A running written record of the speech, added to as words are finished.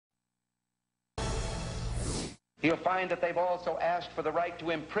You'll find that they've also asked for the right to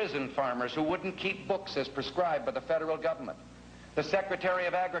imprison farmers who wouldn't keep books as prescribed by the federal government. The Secretary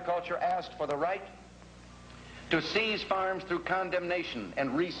of Agriculture asked for the right to seize farms through condemnation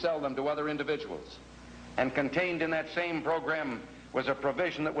and resell them to other individuals. And contained in that same program was a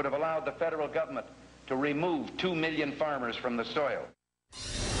provision that would have allowed the federal government to remove 2 million farmers from the soil.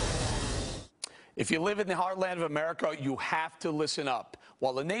 If you live in the heartland of America, you have to listen up.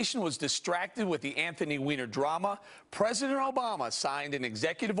 While the nation was distracted with the Anthony Weiner drama, President Obama signed an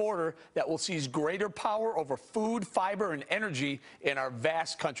executive order that will seize greater power over food, fiber, and energy in our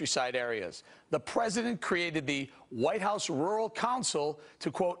vast countryside areas. The president created the White House Rural Council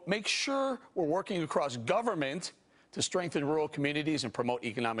to, quote, make sure we're working across government to strengthen rural communities and promote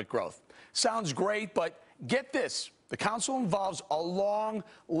economic growth. Sounds great, but get this. The council involves a long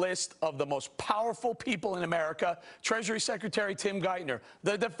list of the most powerful people in America. Treasury Secretary Tim Geithner,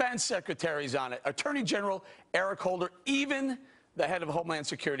 the Defense Secretary's on it, Attorney General Eric Holder, even the head of Homeland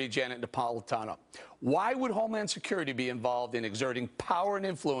Security, Janet Napolitano. Why would Homeland Security be involved in exerting power and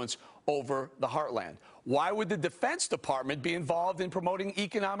influence over the heartland? Why would the Defense Department be involved in promoting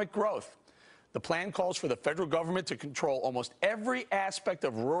economic growth? The plan calls for the federal government to control almost every aspect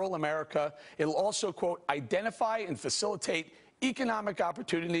of rural America. It'll also, quote, identify and facilitate economic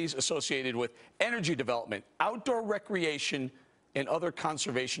opportunities associated with energy development, outdoor recreation, and other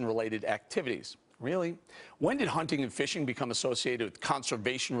conservation-related activities. Really? When did hunting and fishing become associated with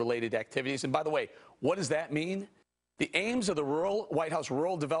conservation-related activities? And by the way, what does that mean? The aims of the White House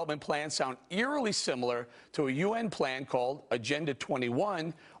Rural Development Plan sound eerily similar to a UN plan called Agenda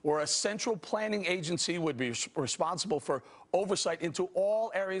 21, where a central planning agency would be responsible for oversight into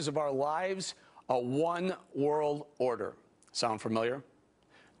all areas of our lives, a one world order. Sound familiar?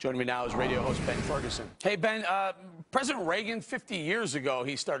 Joining me now is radio host Ben Ferguson. Hey, Ben, President Reagan, 50 years ago,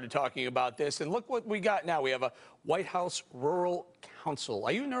 he started talking about this, and look what we got now. We have a White House Rural Council.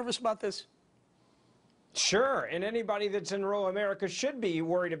 Are you nervous about this? Sure, and anybody that's in rural America should be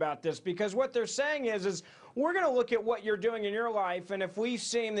worried about this, because what they're saying is we're going to look at what you're doing in your life, and if we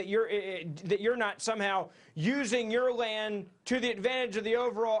seem that you're not somehow using your land to the advantage of the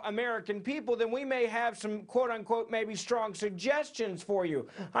overall American people, then we may have some quote-unquote maybe strong suggestions for you.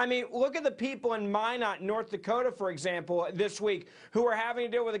 I mean, look at the people in Minot, North Dakota, for example, this week, who are having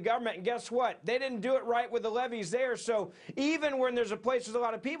to deal with the government, and guess what? They didn't do it right with the levees there, so even when there's a place with a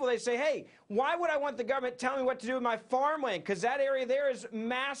lot of people, they say, hey, why would I want the government telling me what to do with my farmland? Because that area there is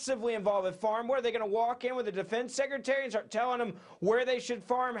massively involved with farm. What, are they going to walk in with the defense secretary and start telling them where they should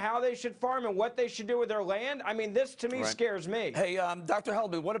farm, how they should farm, and what they should do with their land? I mean, this to me scares me. Hey, Dr.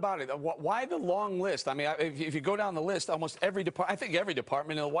 Heldman, what about it? Why the long list? I mean, if you go down the list, almost every department, I think every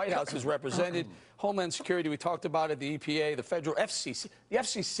department in the White House is represented. Homeland Security, we talked about it, the EPA, the federal FCC. The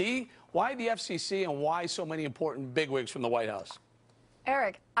FCC? Why the FCC, and why so many important bigwigs from the White House?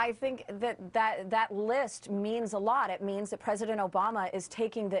 Eric, I think that list means a lot. It means that President Obama is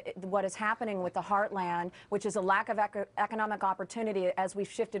taking what is happening with the heartland, which is a lack of economic opportunity as we've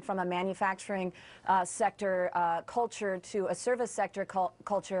shifted from a manufacturing sector culture to a service sector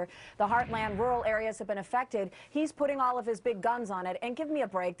culture. The heartland, rural areas have been affected. He's putting all of his big guns on it. And give me a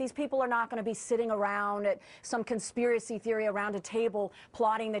break. These people are not going to be sitting around at some conspiracy theory around a table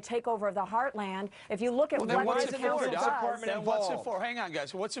plotting the takeover of the heartland. If you look at what the council does, then what's it for? Hang on,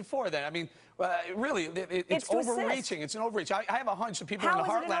 guys. What's it for then? I mean, really, it's overreaching. It's an overreach. I have a hunch that people in the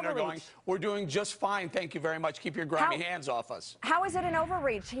heartland are going, we're doing just fine. Thank you very much. Keep your grimy hands off us. How is it an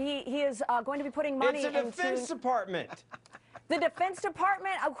overreach? He is going to be putting money into... It's the Defense Department. The Defense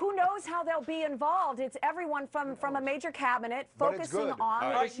Department, who knows how they'll be involved? It's everyone from a major cabinet focusing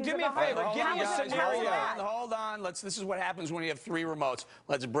on issues. Give me a favor. Give me a scenario. Hold on. This is what happens when you have 3 remotes.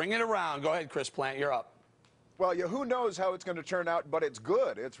 Let's bring it around. Go ahead, Chris Plant. You're up. Well, who knows how it's going to turn out, but it's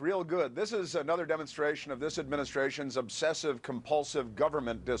good. It's real good. This is another demonstration of this administration's obsessive-compulsive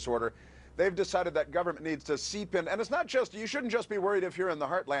government disorder. They've decided that government needs to seep in. And it's not just, you shouldn't just be worried if you're in the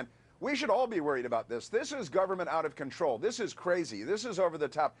heartland. We should all be worried about this. This is government out of control. This is crazy. This is over the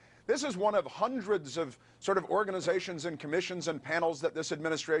top. This is one of hundreds of sort of organizations and commissions and panels that this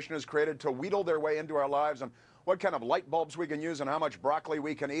administration has created to wheedle their way into our lives, and what kind of light bulbs we can use and how much broccoli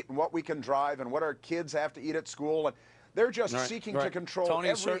we can eat and what we can drive and what our kids have to eat at school. And they're just seeking to control Tony,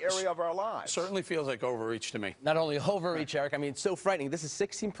 every area of our lives. Certainly feels like overreach to me. Not only overreach, Eric, I mean, it's so frightening. This is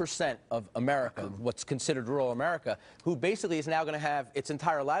 16% of America, what's considered rural America, who basically is now going to have its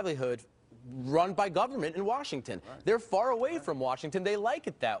entire livelihood run by government in Washington. They're far away from Washington. They like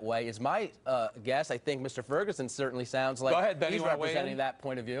it that way, is my guess. I think Mr. Ferguson certainly sounds like he's representing that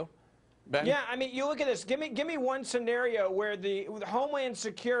point of view. Ben? Yeah, I mean, you look at this. Give me one scenario where the Homeland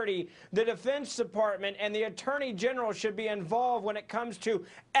Security, the Defense Department, and the Attorney General should be involved when it comes to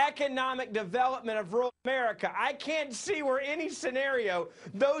economic development of rural America. I can't see where any scenario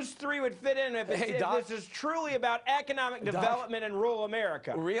those three would fit in if this is truly about economic development in rural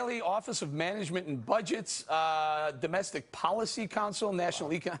America. Really? Office of Management and Budgets, Domestic Policy Council, National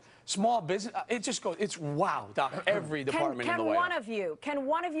Econ, Small Business. It just goes. It's wow, Doc. Every department in the way. Can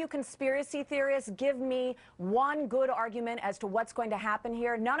one of you conspiracy theorists give me one good argument as to what's going to happen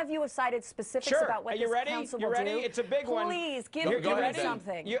here? None of you have cited specifics about what this council will do. It's a big one. Please give me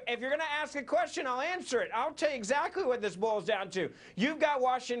something. If you're going to ask a question, I'll answer it. I'll tell you exactly what this boils down to. You've got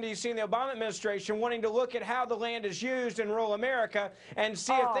Washington, D.C. and the Obama administration wanting to look at how the land is used in rural America and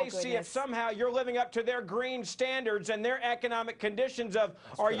see see if somehow you're living up to their green standards and their economic conditions of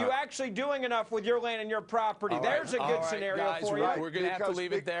are you actually doing enough with your land and your property. There's a good scenario for you. We're going to have to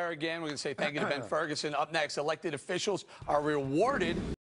leave it there again. We're going to say thank you to Ben Ferguson. Up next, elected officials are rewarded